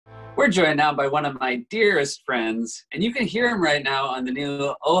We're joined now by one of my dearest friends, and you can hear him right now on the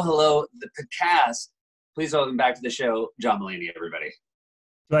new Oh Hello, the podcast. Please welcome back to the show, John Mulaney, everybody.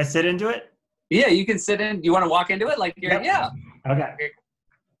 Do I sit into it? Yeah, you can sit in. You want to walk into it? Like you're, Yep. Yeah. Okay.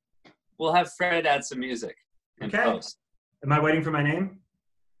 We'll have Fred add some music and post. Am I waiting for my name?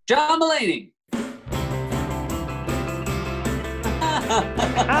 John Mulaney.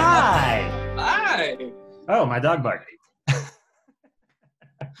 Hi. Hi. Oh, my dog barked.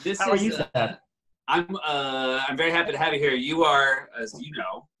 How are you, Seth? I'm very happy to have you here. You are, as you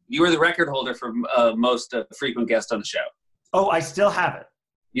know, you are the record holder for most frequent guest on the show. Oh, I still have it.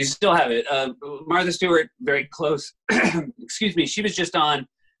 You still have it. Martha Stewart, very close. Excuse me. She was just on,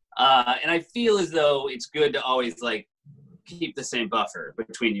 and I feel as though it's good to always like keep the same buffer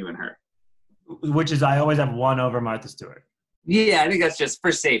between you and her. Which is I always have one over Martha Stewart. Yeah, I think that's just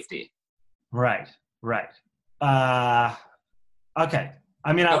for safety. Right. Okay.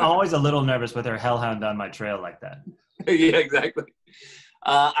 I mean, I'm always a little nervous with her hellhound on my trail like that. Yeah, exactly.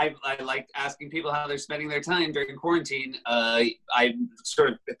 I like asking people how they're spending their time during quarantine. I sort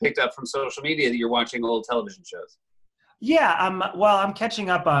of picked up from social media that you're watching old television shows. Yeah, I'm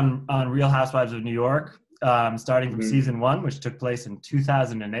catching up on Real Housewives of New York, starting from season 1, which took place in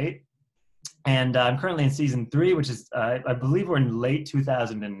 2008. And I'm currently in season 3, which is, I believe we're in late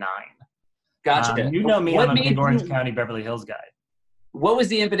 2009. Gotcha. You know me, I'm a big Orange County, Beverly Hills guy. What was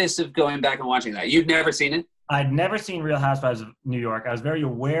the impetus of going back and watching that? You'd never seen it? I'd never seen Real Housewives of New York. I was very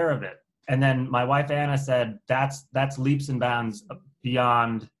aware of it. And then my wife, Anna, said, that's leaps and bounds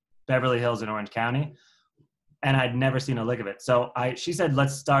beyond Beverly Hills and Orange County. And I'd never seen a lick of it. So she said,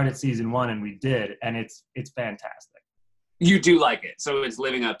 let's start at season 1, and we did. And it's fantastic. You do like it. So it's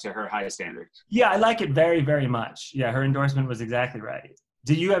living up to her high standards. Yeah, I like it very, very much. Yeah, her endorsement was exactly right.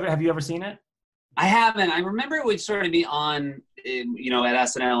 Have you ever seen it? I haven't. I remember it would sort of be on, at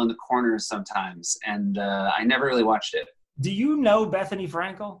SNL in the corners sometimes, and I never really watched it. Do you know Bethany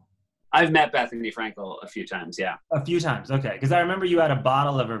Frankel? I've met Bethany Frankel a few times, yeah. A few times, okay. Because I remember you had a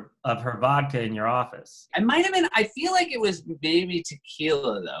bottle of her vodka in your office. It might have been, I feel like it was maybe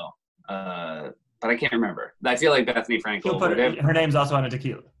tequila, though. But I can't rember. I feel like Bethany Frankel. Her name's also on a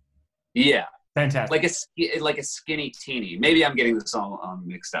tequila. Yeah. Fantastic. Like a skinny teeny. Maybe I'm getting this all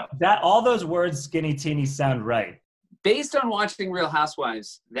mixed up. All those words, skinny teeny, sound right. Based on watching Real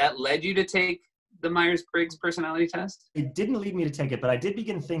Housewives, that led you to take the Myers-Briggs personality test? It didn't lead me to take it, but I did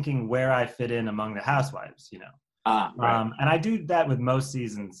begin thinking where I fit in among the housewives, Right. And I do that with most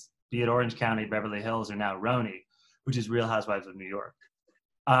seasons, be it Orange County, Beverly Hills, or now Roni, which is Real Housewives of New York.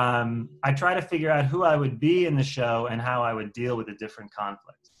 I try to figure out who I would be in the show and how I would deal with the different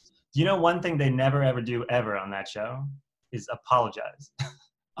conflicts. You know, one thing they never, ever do ever on that show is apologize.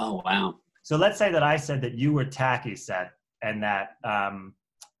 Oh, wow. So let's say that I said that you were tacky, Seth, and that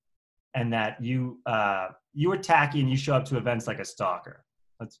you were tacky and you show up to events like a stalker.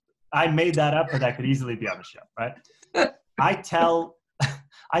 I made that up, but that could easily be on the show, right? I tell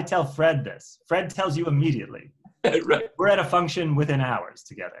Fred this. Fred tells you immediately. Right. We're at a function within hours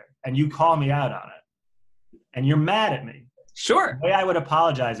together, and you call me out on it, and you're mad at me. Sure. The way I would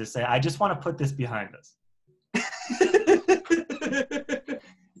apologize is say, I just want to put this behind us.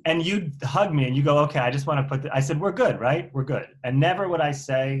 And you hug me and you go, okay, I just want to put I said, we're good, right? We're good. And never would I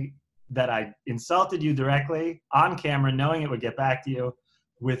say that I insulted you directly on camera, knowing it would get back to you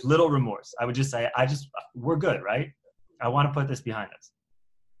with little remorse. I would just say, we're good, right? I want to put this behind us.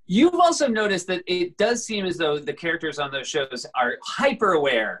 You've also noticed that it does seem as though the characters on those shows are hyper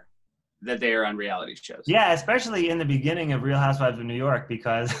aware that they are on reality shows. Yeah, especially in the beginning of Real Housewives of New York,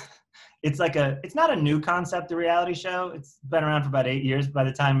 because it's not a new concept, the reality show. It's been around for about 8 years by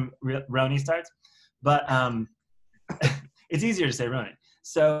the time Roni starts. But it's easier to say Roni.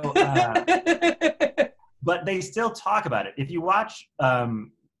 So, but they still talk about it. If you watch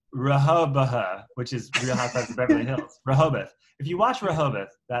Rehoboth, which is Real Housewives of Beverly Hills, Rehoboth. If you watch Rehoboth,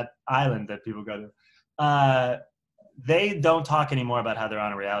 that island that people go to, they don't talk anymore about how they're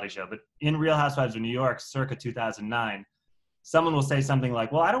on a reality show. But in Real Housewives of New York, circa 2009, someone will say something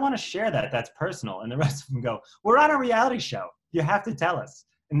like, well, I don't want to share that. That's personal. And the rest of them go, we're on a reality show. You have to tell us.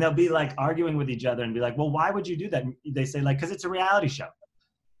 And they'll be like arguing with each other and be like, well, why would you do that? And they say like, because it's a reality show.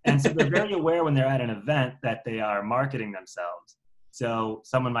 And so they're very aware when they're at an event that they are marketing themselves. So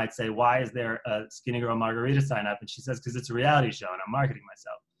someone might say, why is there a Skinny Girl Margarita sign up? And she says, because it's a reality show and I'm marketing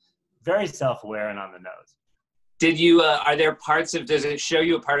myself. Very self-aware and on the nose. Did you, are there parts of, does it show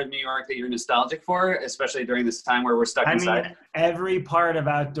you a part of New York that you're nostalgic for, especially during this time where we're stuck inside? I mean, every part of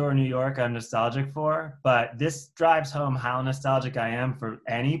outdoor New York I'm nostalgic for, but this drives home how nostalgic I am for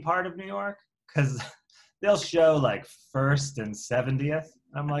any part of New York, because they'll show like 1st and 70th,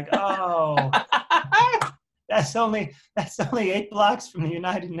 I'm like, oh, that's only 8 blocks from the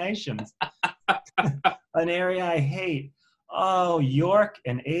United Nations, an area I hate. Oh, York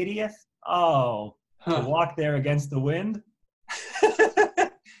and 80th. Oh, to walk there against the wind.